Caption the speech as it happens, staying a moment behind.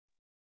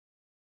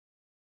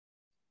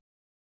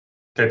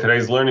Okay,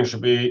 today's learning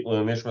should be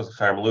Nishmas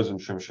Chaim Luz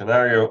and Shem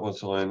Shenario,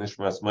 also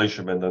Nishmas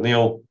Moshe Ben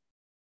Daniel,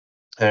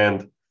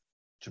 and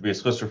should be a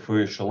schusser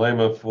for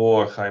Shalema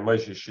for Chaim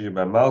Moshe Shir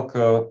Ben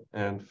Malka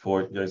and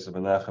for Yosef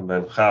Ben Nachem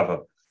Ben Chava.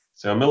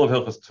 So, Amil of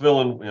Hilchos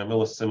Tefillin, we are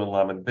Amil of Siman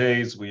Lamed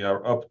Beis. We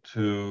are up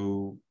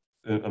to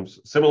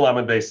Siman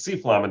Lamed Beis,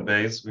 Sief Lamed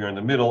Beis. We are in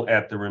the middle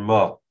at the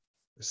Ramah,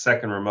 the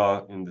second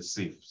Ramah in the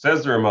Sief.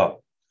 Says the Ramah.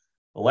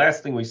 The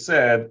last thing we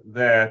said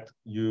that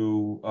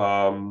you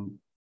on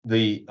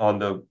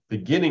the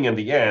beginning and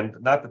the end,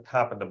 not the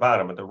top and the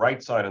bottom, but the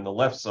right side and the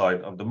left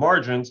side of the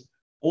margins,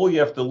 all you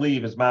have to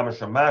leave is mamash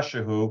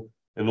mashahu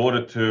in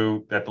order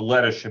to that the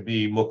letter should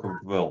be mukum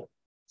kvil.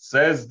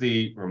 Says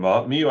the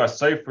Ramah, miu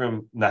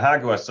asayfrim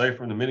nahagu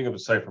asayfrim, the meaning of a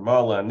sayfrim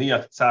ala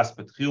niach tzas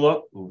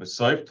betchila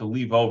uvasayf, to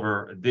leave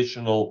over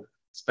additional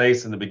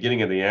space in the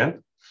beginning and the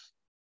end.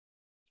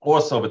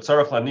 Also,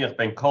 v'tzarach laniach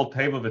ben kol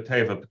teva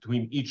v'teva,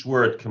 between each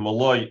word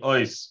kemaloi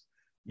ois,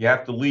 you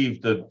have to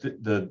leave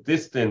the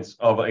distance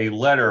of a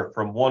letter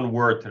from one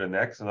word to the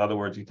next. In other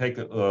words, you take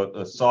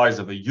a size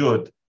of a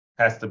yud,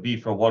 has to be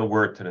from one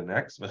word to the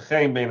next.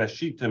 V'chein ben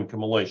hashitim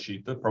kemaloi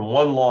shita, from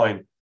one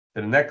line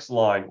to the next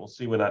line. We'll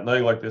see we're not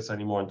knowing like this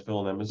anymore in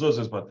Tefillin and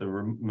Mezuzahs, but the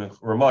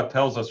Ramah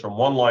tells us from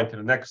one line to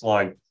the next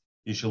line,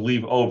 you should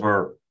leave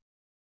over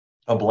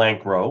a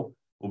blank row.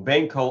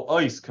 Between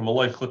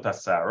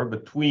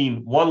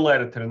one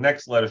letter to the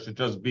next letter should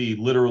just be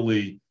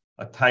literally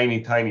a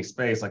tiny, tiny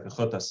space like a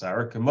chut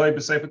asara.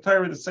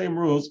 The same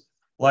rules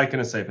like in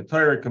a Sefer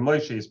Torah.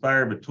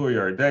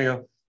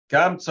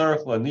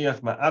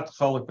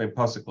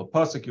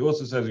 He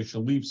also says you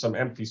should leave some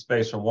empty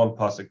space from one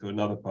pasuk to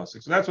another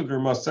pasuk. So that's what the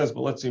Ramah says.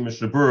 But let's see,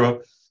 Mishnah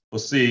Berurah. We'll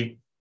see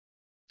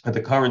that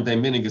the current day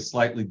meaning is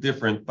slightly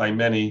different by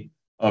many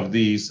of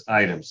these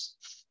items.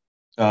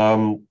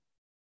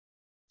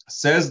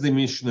 Says the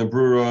Mishnah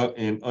Berurah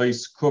in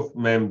Ois Kuf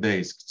Mem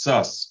Beis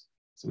Ktsas.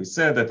 So we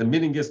said that the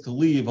meaning is to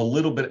leave a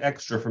little bit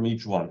extra from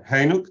each one.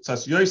 Hainu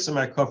Ktsas Yosem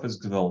HaKuf is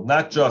Gvil.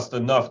 Not just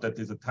enough that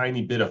there's a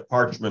tiny bit of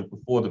parchment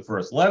before the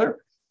first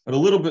letter, but a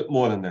little bit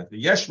more than that. The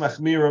Yesh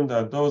Machmirim, there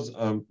are those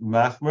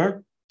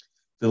Machmer.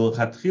 The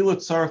L'chatchila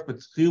Tzarf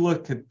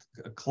B'tchila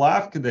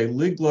Klaf Kedei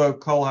Ligla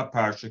Kol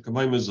HaParsha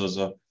Kamei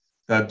Mezuzah.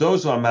 There are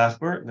those who are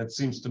Machmer, and that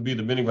seems to be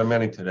the meaning by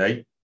many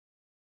today,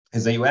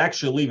 is that you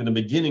actually leave in the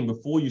beginning,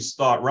 before you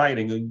start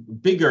writing, a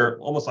bigger,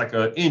 almost like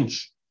an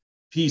inch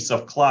piece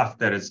of cloth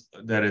that is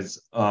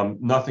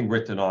nothing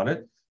written on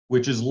it,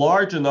 which is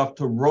large enough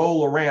to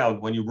roll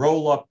around. When you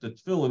roll up the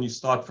tefillin, you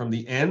start from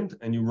the end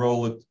and you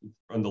roll it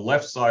on the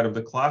left side of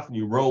the cloth and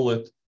you roll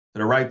it to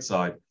the right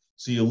side.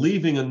 So you're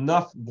leaving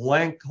enough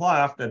blank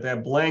cloth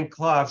that blank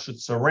cloth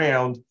should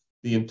surround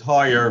the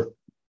entire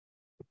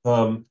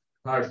parsha.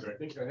 I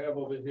think I have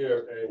over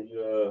here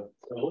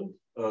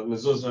a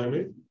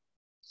mezuzah.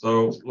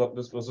 So look,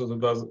 this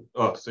mezuzah doesn't.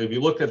 Oh, so if you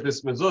look at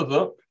this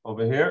mezuzah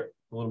over here,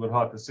 a little bit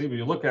hard to see, but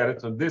you look at it.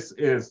 So this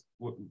is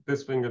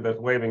this finger that's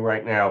waving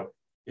right now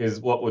is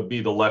what would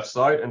be the left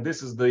side, and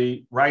this is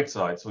the right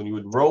side. So when you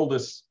would roll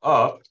this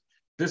up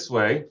this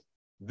way,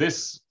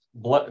 this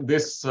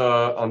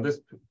on this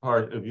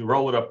part, if you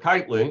roll it up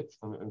tightly,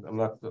 I'm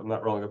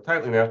not rolling up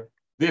tightly now.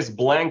 This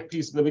blank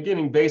piece in the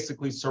beginning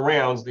basically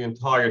surrounds the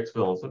entire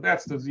tefillin. So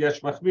that's the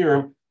Yesh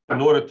Machmirim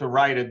in order to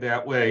write it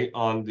that way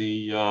on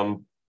the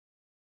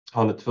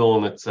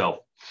tefillin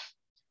itself.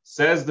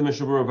 Says the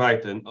Mishnah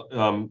Berurah Vayten,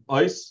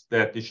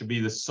 that it should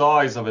be the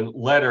size of a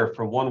letter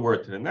from one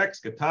word to the next.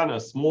 Katana, a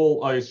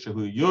small ice,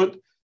 shahu yud,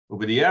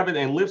 ubediyavid,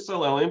 and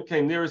lifsal el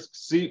imke nearest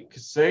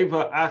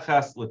kseva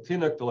achas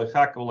latinak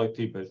delechak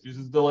oletipesh. She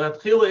says the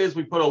latchila is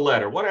we put a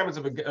letter. What happens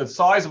if a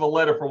size of a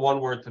letter from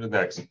one word to the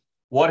next?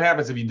 What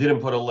happens if you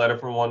didn't put a letter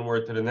from one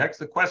word to the next?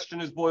 The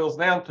question boils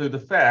down to the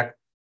fact,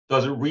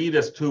 does it read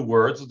as two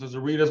words or does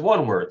it read as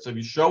one word? So if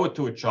you show it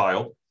to a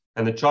child,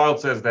 and the child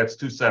says that's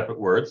two separate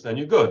words, then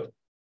you're good.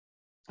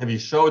 If you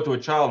show it to a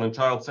child and the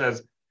child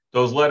says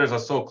those letters are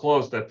so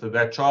close that to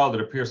that child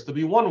it appears to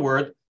be one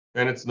word,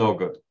 then it's no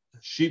good.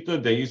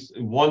 Shita, they use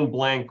one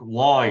blank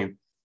line,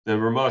 the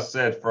Ramah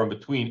said, from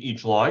between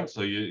each line,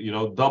 so you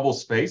know, double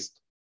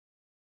spaced,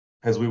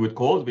 as we would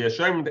call it.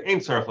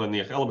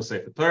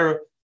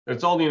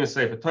 It's only in a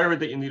Sefer Torah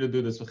that you need to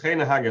do this. We're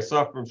not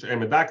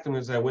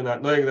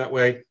knowing that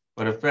way,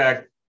 but in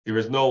fact, there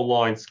is no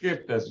line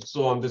skipped, as you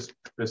saw on this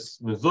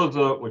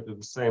mezuzah, which is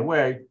the same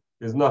way.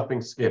 There's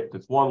nothing skipped.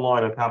 It's one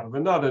line on top of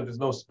another. There's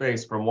no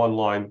space from one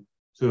line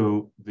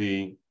to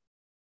the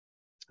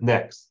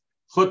next.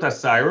 Chut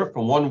asayra,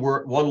 from one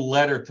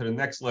letter to the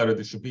next letter,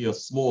 there should be a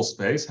small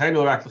space.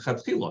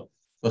 L'chatchila,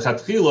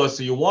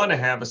 so you want to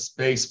have a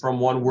space from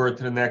one word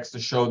to the next to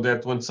show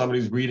that when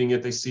somebody's reading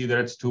it, they see that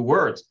it's two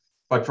words.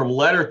 But from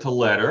letter to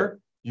letter,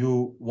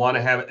 you want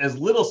to have as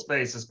little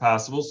space as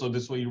possible, so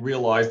this way you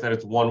realize that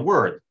it's one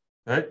word.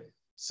 Right?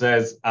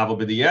 Says Aval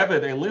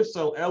b'diavad and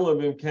lifsal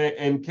elam and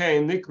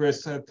kain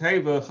nikris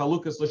teva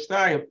chalukas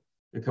l'shtayim.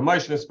 The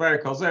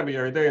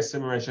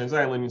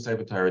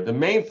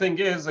main thing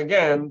is,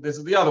 again, this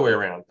is the other way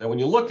around. That when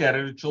you look at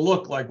it, it should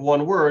look like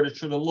one word. It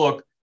shouldn't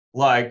look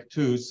like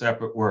two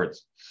separate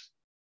words.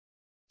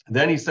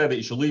 Then he said that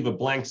you should leave a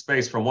blank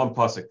space from one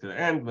pasuk to the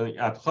end. The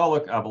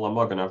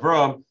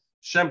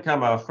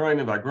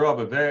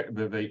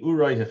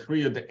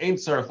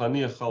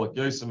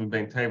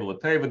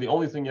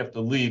only thing you have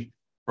to leave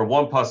from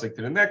one pasuk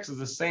to the next is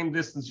the same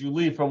distance you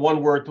leave from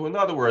one word to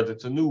another word.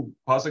 It's a new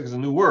pasuk, is a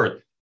new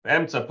word,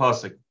 emtza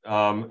pasuk,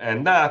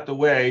 and not the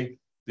way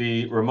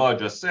the Ramah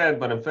just said,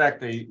 but in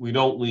fact we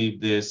don't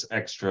leave this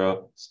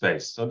extra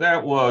space. So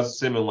that was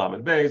Siman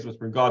Lamed Beis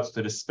with regards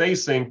to the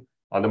spacing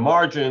on the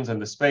margins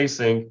and the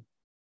spacing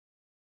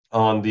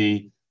on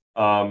the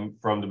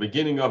from the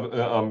beginning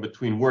of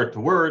between word to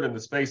word and the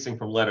spacing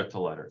from letter to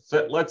letter.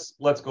 So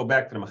let's go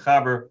back to the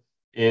Mechaber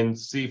in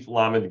Sief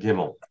Lamed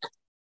Gimel.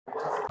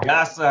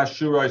 Gasa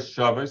Shurais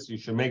Shavis, you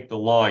should make the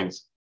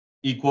lines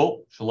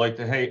equal. In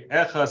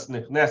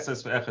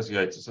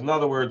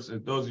other words,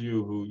 those of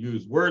you who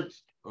use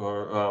words,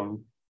 or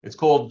it's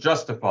called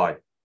justify,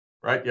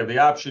 right? You have the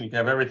option, you can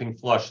have everything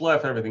flush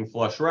left, everything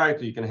flush right,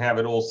 or you can have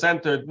it all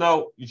centered.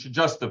 No, you should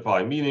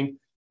justify, meaning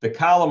the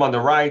column on the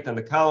right and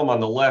the column on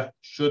the left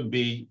should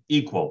be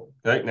equal.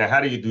 Okay. Now, how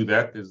do you do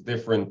that? There's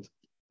different.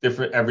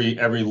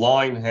 Every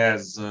line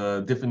has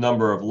a different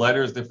number of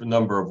letters, different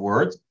number of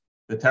words.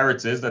 The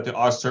teretz is that there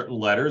are certain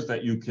letters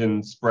that you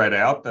can spread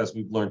out, as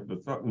we've learned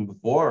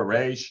before. A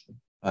resh,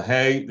 a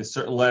hey, there's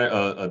certain letter,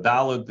 a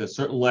daled. There's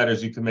certain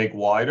letters you can make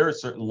wider,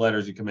 certain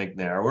letters you can make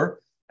narrower.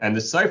 And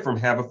the Seifrim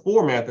have a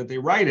format that they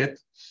write it,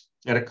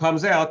 and it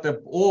comes out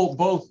that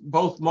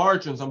both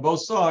margins on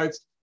both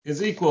sides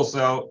is equal.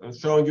 So I'm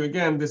showing you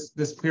again this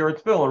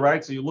Pirat Tefillin,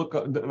 right? So you look,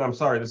 I'm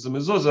sorry, this is a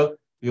mezuzah.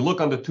 You look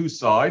on the two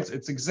sides,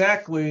 it's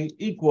exactly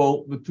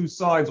equal. The two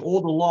sides, all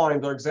the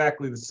lines are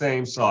exactly the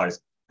same size.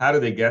 How do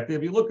they get there?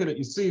 If you look at it,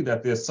 you see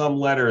that there's some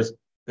letters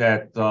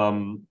that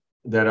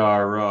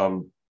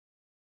are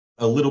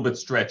a little bit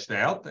stretched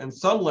out, and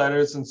some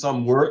letters and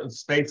some word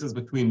spaces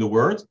between the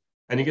words,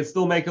 and you can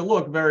still make it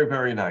look very,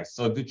 very nice.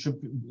 So the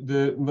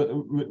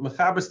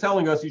Mechaber is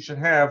telling us you should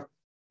have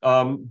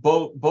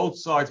both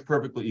sides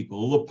perfectly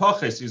equal.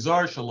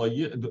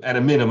 At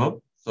a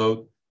minimum.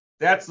 So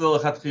that's the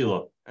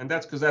lechatchila, and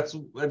that's because that's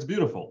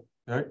beautiful,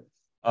 right?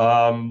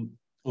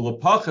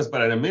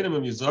 But at a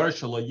minimum,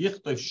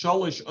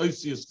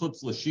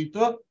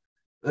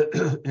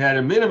 at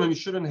a minimum, you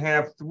shouldn't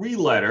have three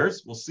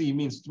letters. We'll see, it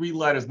means three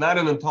letters, not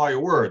an entire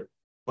word,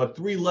 but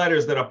three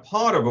letters that are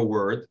part of a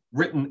word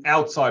written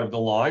outside of the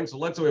line. So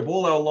let's say we have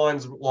all our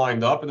lines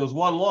lined up, and there's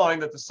one line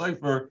that the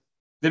cipher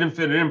didn't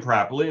fit it in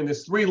properly, and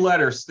there's three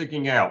letters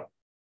sticking out.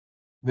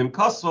 You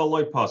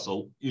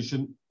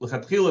should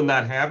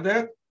not have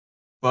that,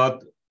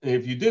 but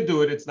if you did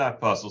do it, it's not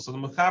puzzle. So the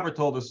Mechaber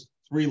told us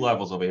three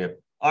levels over here.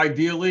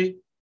 Ideally,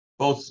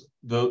 both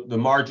the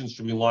margins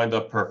should be lined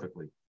up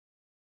perfectly.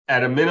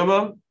 At a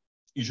minimum,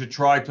 you should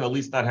try to at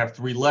least not have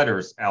three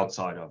letters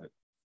outside of it.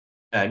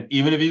 And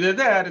even if you did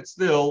that, it's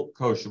still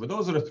kosher. But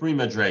those are the three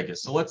madregas.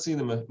 So let's see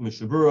the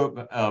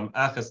Mishabura,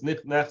 achas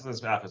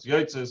nichnas, achas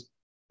yotzes.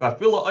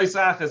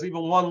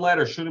 Even one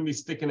letter shouldn't be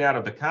sticking out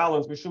of the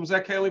columns. You're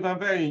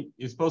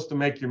supposed to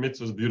make your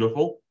mitzvahs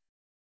beautiful.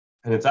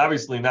 And it's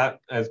obviously not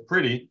as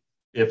pretty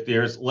if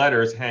there's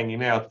letters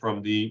hanging out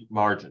from the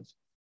margins.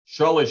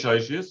 Since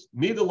says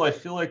the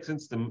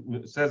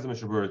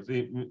Mishabura,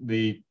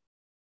 the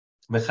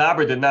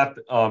Mechaber did not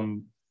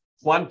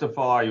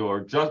quantify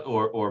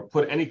or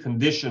put any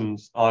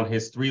conditions on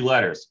his three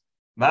letters.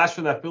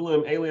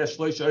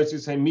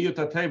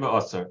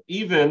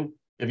 Even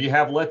if you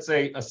have, let's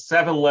say, a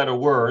 7-letter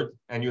word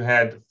and you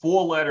had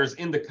 4 letters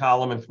in the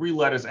column and 3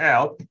 letters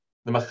out,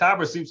 the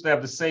Mechaber seems to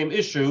have the same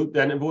issue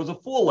than if it was a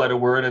 4-letter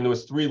word and there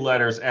was 3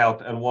 letters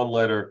out and 1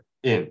 letter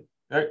in.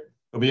 Right?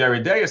 So the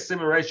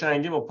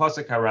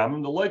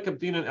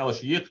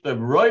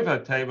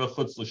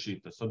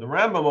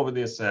Rambam over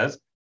there says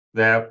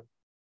that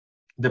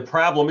the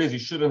problem is you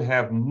shouldn't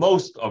have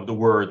most of the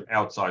word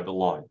outside the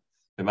line.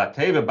 Then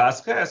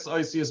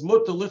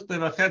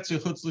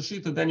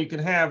you can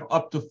have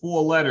up to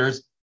 4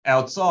 letters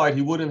outside.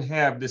 He wouldn't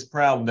have this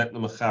problem that the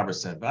Mechaber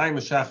said.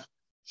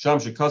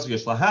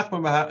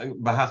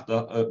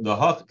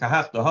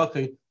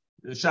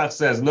 The Shach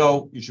says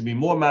no, you should be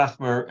more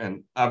machmer,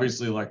 and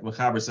obviously, like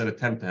Mechaber said,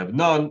 attempt to have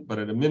none, but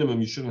at a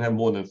minimum, you shouldn't have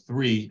more than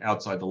 3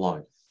 outside the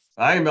line.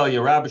 By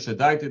tefillin,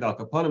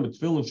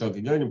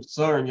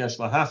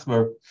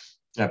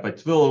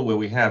 where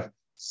we have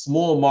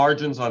small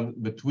margins on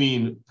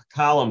between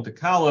column to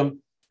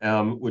column,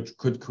 which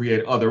could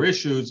create other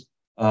issues,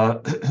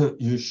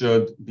 you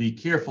should be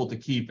careful to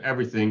keep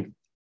everything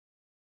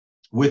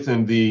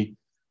within the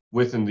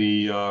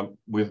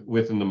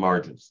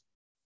margins.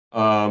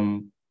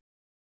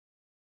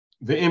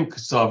 The im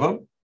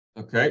ksava.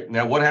 Okay.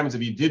 Now, what happens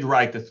if you did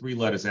write the 3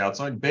 letters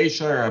outside? Whether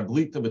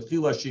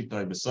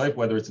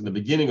it's in the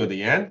beginning or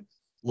the end.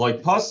 Like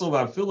even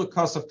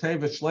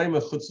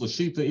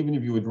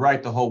if you would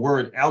write the whole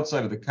word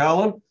outside of the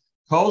column,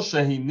 so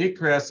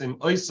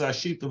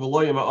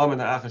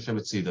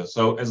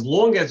as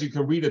long as you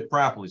can read it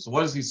properly. So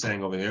what is he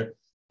saying over here?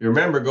 You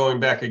remember, going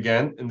back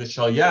again, in the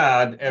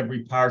Shalyad,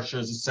 every parsha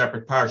is a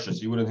separate parsha,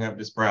 so you wouldn't have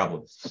this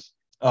problem.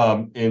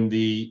 in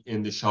the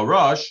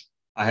Sharash,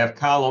 I have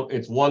column,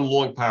 it's one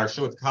long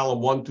parsha, it's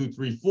column 1, 2,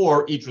 3,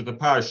 4, each with the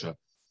parsha.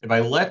 If I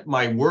let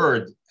my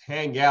word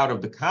hang out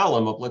of the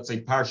column of, let's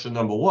say, parsha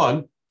number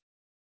 1,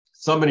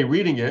 somebody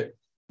reading it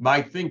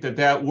might think that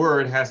that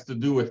word has to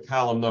do with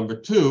column number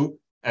 2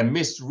 and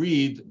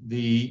misread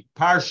the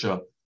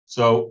parsha.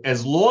 So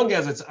as long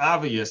as it's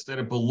obvious that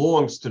it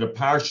belongs to the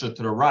parsha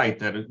to the right,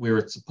 where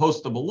it's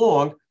supposed to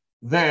belong,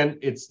 then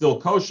it's still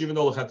kosher, even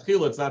though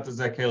l'chatchila it's not the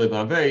zekeli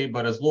v'avei,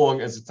 but as long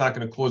as it's not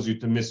going to cause you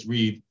to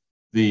misread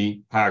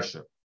the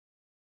parsha.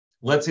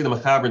 Let's see the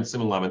mechaber in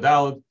Siman Lamed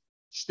Daled.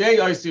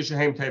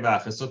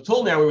 So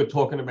till now we were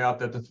talking about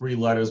that the 3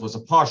 letters was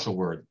a partial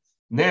word.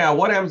 Now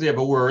what happens if you have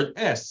a word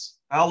S,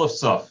 aleph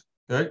saf?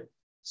 Okay,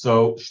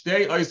 so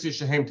shtei oisi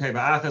shehem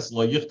teva achas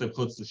lo yichtav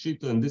chutz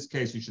l'shita. In this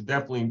case, you should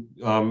definitely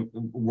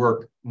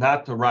work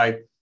not to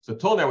write. So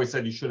till now we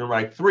said you shouldn't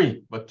write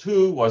 3, but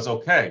 2 was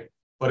okay.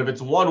 But if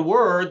it's one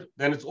word,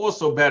 then it's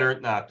also better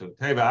not to.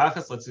 Teva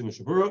achas. Let's see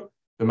Mishabura.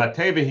 The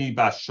mateva hi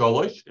bas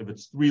sholosh. If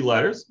it's 3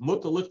 letters,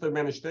 muta lichtav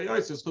ben shtei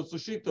oisi chutz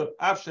l'shita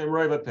af shem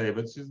roiva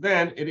teva.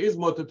 Then it is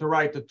muta to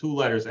write the 2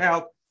 letters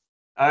out.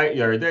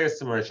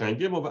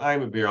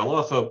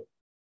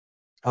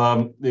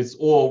 This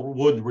all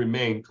would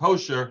remain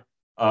kosher.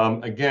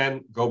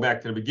 Again, go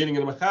back to the beginning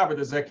of the mechaber.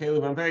 The zekeli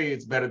v'amvei.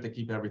 It's better to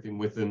keep everything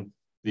within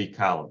the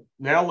column.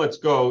 Now let's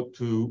go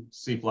to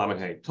Sief Lamed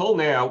Hey. Till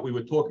now, we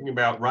were talking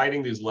about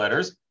writing these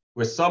letters,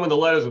 where some of the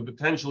letters would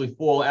potentially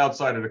fall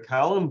outside of the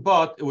column,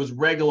 but it was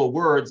regular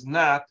words,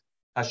 not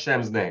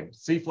Hashem's name.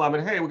 Sief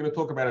Lamed Hey, we're going to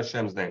talk about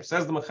Hashem's name.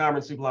 Says the mechaber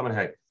in Sief Lamed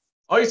Hey.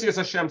 The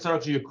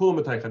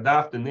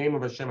name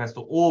of Hashem has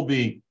to all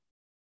be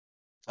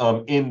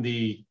in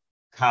the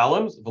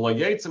columns.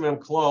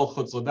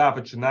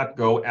 It should not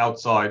go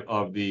outside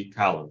of the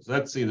columns.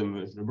 Let's see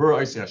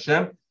the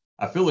Hashem.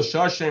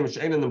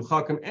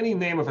 Any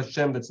name of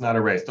Hashem that's not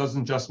erased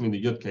doesn't just mean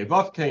the Yud Kei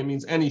Vav Kei. It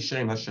means any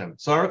Shem Hashem.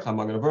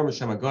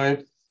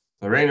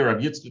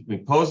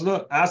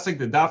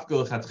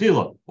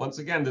 Once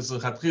again, this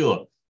is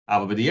Chatchila.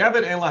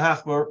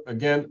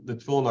 Again, the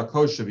tefillin are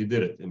kosher if you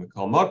did it. In the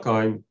Kol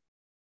Makayim,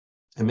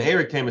 and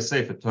Meir came a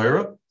Sefer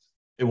Torah.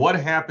 And what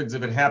happens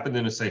if it happened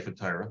in a Sefer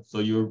Torah? So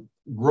your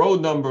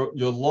line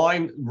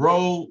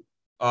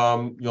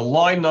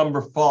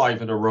number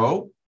 5 in a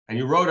row, and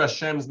you wrote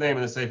Hashem's name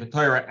in the Sefer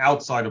Torah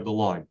outside of the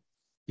line.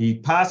 He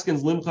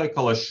paskins limchai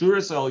kol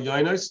ashuris el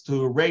yonos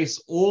to erase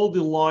all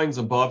the lines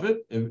above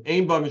it. But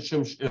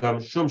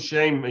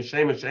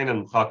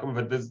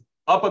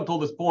up until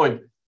this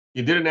point,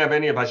 you didn't have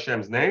any of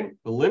Hashem's name.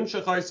 You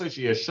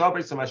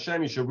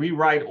should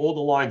rewrite all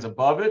the lines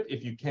above it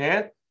if you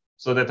can,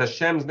 so that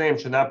Hashem's name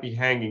should not be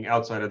hanging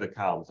outside of the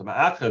columns.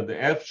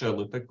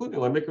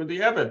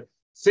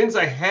 Since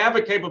I have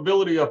a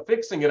capability of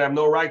fixing it, I have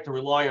no right to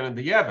rely on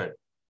the Eved.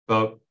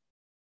 But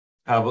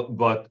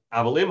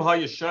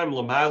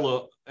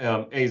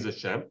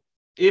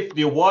if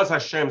there was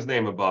Hashem's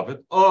name above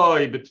it, now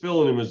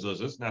tefillin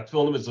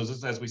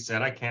mezuzos, as we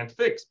said, I can't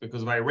fix,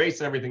 because if I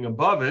erase everything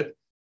above it,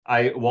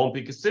 I won't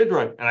be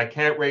considering, and I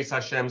can't erase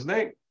Hashem's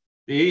name.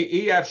 And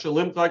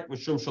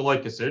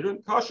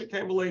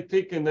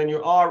then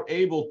you are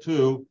able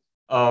to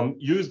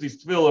use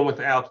these tefillin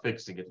without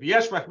fixing it. There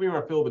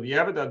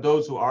are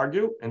those who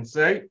argue and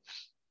say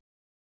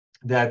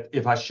that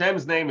if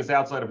Hashem's name is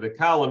outside of the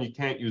column, you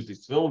can't use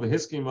these tefillin.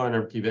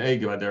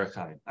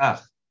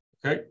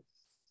 Okay,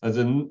 as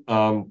in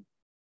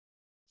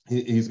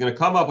he's going to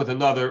come up with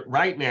another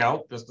right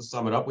now. Just to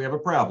sum it up, we have a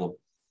problem.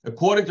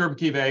 According to Rabbi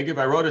Kiva Eiger, if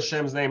I wrote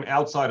Hashem's name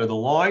outside of the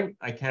line,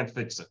 I can't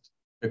fix it.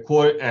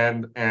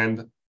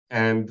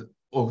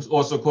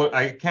 Also,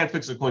 I can't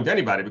fix it according to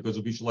anybody, because it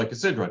would be like a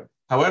sidron.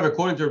 However,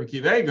 according to Rabbi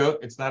Kiva Eiger,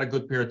 it's not a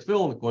good pair of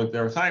tefillin. According to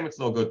Erech Chaim, it's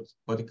no good.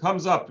 But it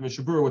comes up to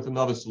Mishabura with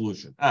another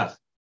solution.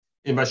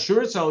 In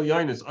Mashur Sal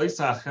Yonis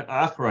Oisach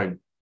Achrain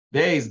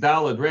Beis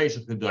Dalad Reish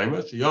of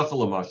Kedayma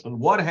Sheyachal Amashon.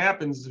 What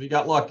happens if you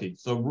got lucky?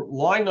 So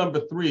line number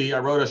 3, I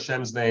wrote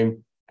Hashem's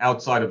name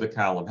outside of the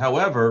column.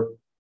 However,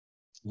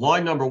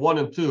 line number 1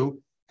 and 2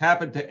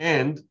 happen to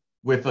end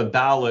with a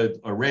dalid,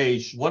 a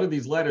reish. One of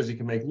these letters you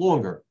can make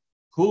longer.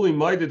 Kuli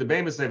moide the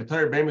bemis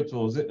sevatar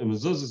bemitul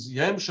mezuzas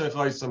yem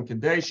shechaysam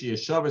kadeshi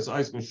yeshavas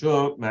ice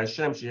mishum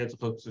ma'ashem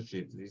sheyetzachot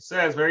sushit. He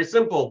says very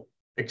simple: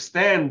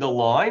 extend the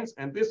lines,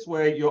 and this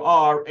way you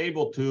are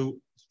able to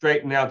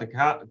straighten out the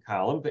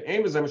column. The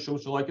aim is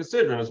mishum like a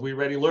sidron, as we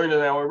already learned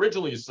in our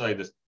original you say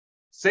this.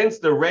 Since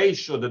the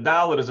reish or the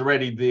dalet is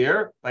already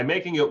there, by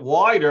making it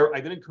wider,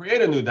 I didn't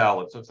create a new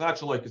dalet, so it's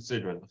not like a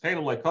sidron.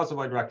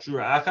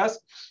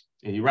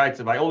 And he writes,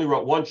 if I only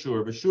wrote one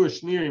shur,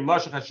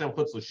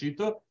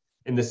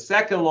 in the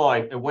second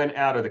line, it went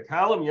out of the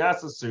column.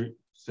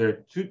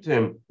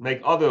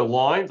 Make other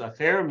lines.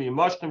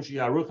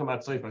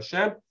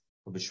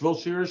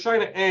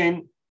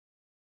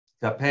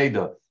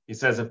 He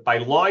says, if by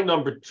line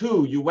number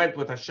 2 you went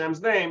with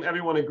Hashem's name,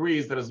 everyone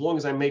agrees that as long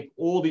as I make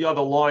all the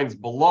other lines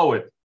below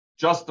it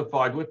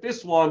justified with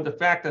this one, the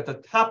fact that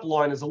the top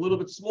line is a little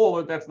bit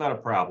smaller, that's not a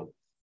problem.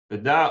 So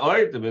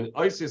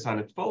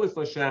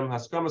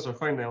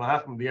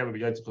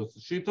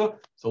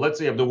let's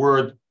say you have the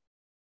word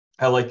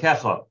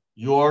Elokecha,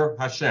 your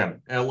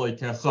Hashem,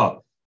 Elokecha.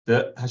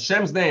 The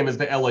Hashem's name is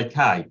the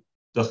Elokai.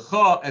 The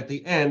Cha at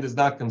the end is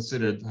not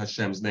considered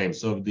Hashem's name.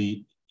 So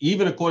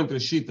even according to the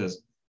Shittas,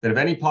 that if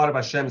any part of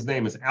Hashem's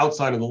name is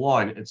outside of the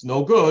line, it's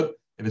no good.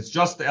 If it's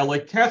just the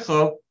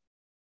Elokecha,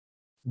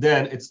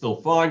 then it's still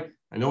fine.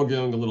 I know we're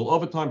getting a little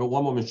overtime, but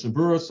one more Mishnah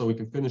Berurah so we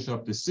can finish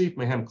up the Sief,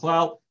 Mehem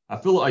Klal.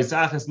 Afilu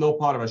Isachas, no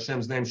part of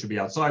Hashem's name should be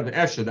outside. The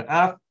Efsha, the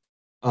Af,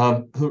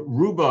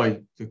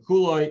 Rubai,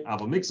 Kekuloi,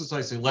 Abba Mixus,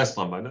 I say less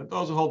Lambai.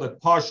 Those who hold that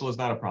partial is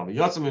not a problem.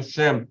 Yatzim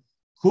Hashem,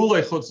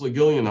 Kulei Chutz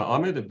Legilian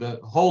Amid, if the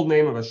whole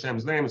name of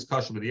Hashem's name is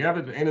Kasha with the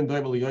Avid, Einen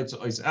Daimel Yotza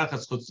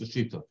Isachas Chutz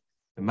Shita.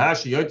 The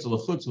Mashi Yotza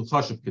Lechutz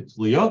Chashav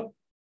Ketliya,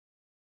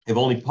 if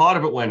only part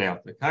of it went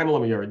out. The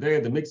Kaimelam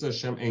Yeridea, the Mixus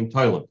Hashem Ein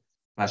Toilet.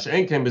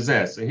 Mashen came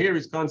bezeh. So here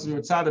he's constantly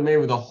with Tzad,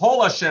 maybe the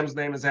whole Hashem's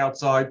name is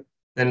outside,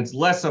 then it's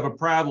less of a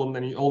problem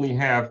than you only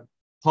have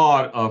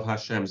part of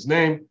Hashem's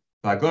name.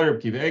 Just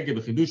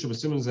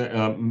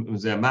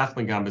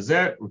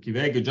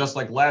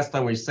like last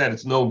time we said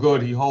it's no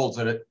good, he holds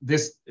that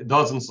this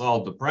doesn't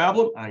solve the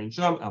problem.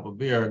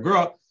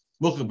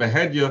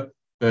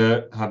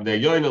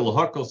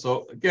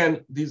 So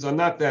again, these are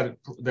not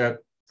that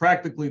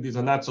practically, these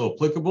are not so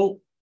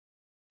applicable.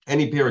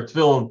 Any pair of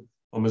tefillin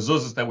or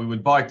mezuzahs that we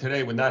would buy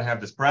today would not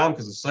have this problem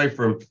because the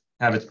Seifrim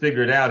have it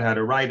figured out how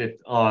to write it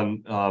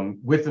on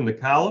within the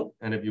column.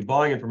 And if you're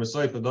buying it from a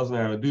Sefer that doesn't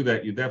know how to do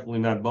that, you're definitely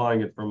not buying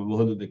it from a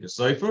Mehudadik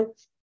Sefer.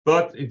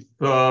 But if,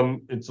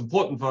 it's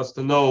important for us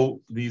to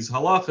know these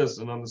halachas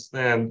and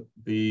understand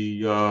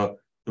the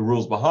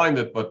rules behind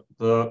it, but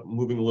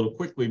moving a little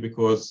quickly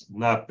because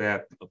not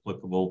that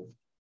applicable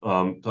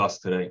to us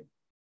today.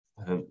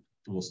 And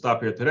we'll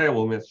stop here today.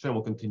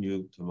 We'll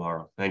continue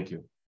tomorrow. Thank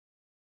you.